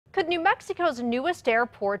Could New Mexico's newest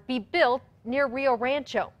airport be built near Rio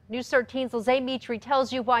Rancho? News 13's Lizzie Mitri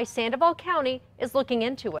tells you why Sandoval County is looking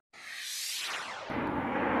into it.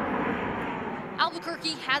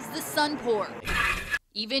 Albuquerque has the Sunport,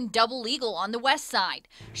 even double legal on the west side.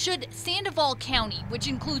 Should Sandoval County, which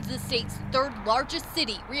includes the state's third largest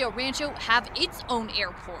city, Rio Rancho, have its own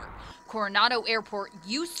airport? Coronado Airport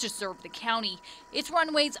used to serve the county. Its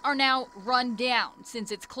runways are now run down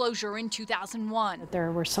since its closure in 2001.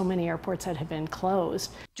 There were so many airports that had been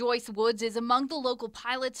closed. Joyce Woods is among the local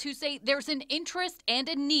pilots who say there's an interest and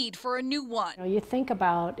a need for a new one. You think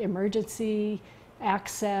about emergency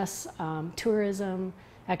access, tourism,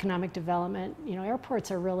 economic development.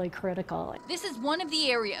 Airports are really critical. This is one of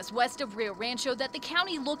the areas west of Rio Rancho that the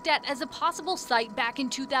county looked at as a possible site back in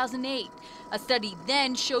 2008. A study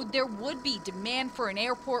then showed there would be demand for an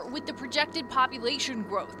airport with the projected population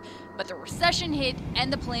growth. But the recession hit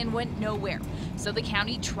and the plan went nowhere. So the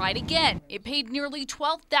county tried again. It paid nearly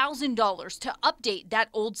 $12,000 to update that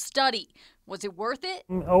old study. Was it worth it?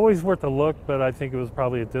 Always worth a look, but I think it was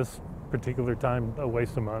probably at this particular time a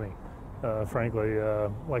waste of money. Frankly,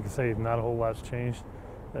 like I say, not a whole lot's changed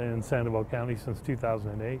in Sandoval County since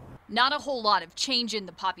 2008. Not a whole lot of change in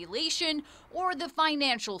the population or the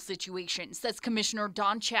financial situation, says Commissioner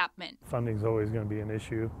Don Chapman. Funding's always going to be an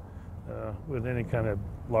issue with any kind of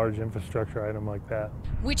large infrastructure item like that.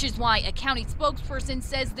 Which is why a county spokesperson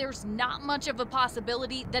says there's not much of a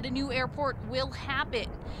possibility that a new airport will happen.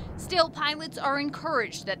 Still, pilots are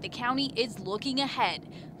encouraged that the county is looking ahead.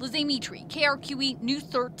 Lizzie Mitri, KRQE News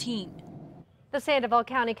 13. The Sandoval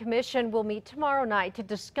County Commission will meet tomorrow night to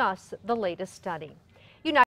discuss the latest study.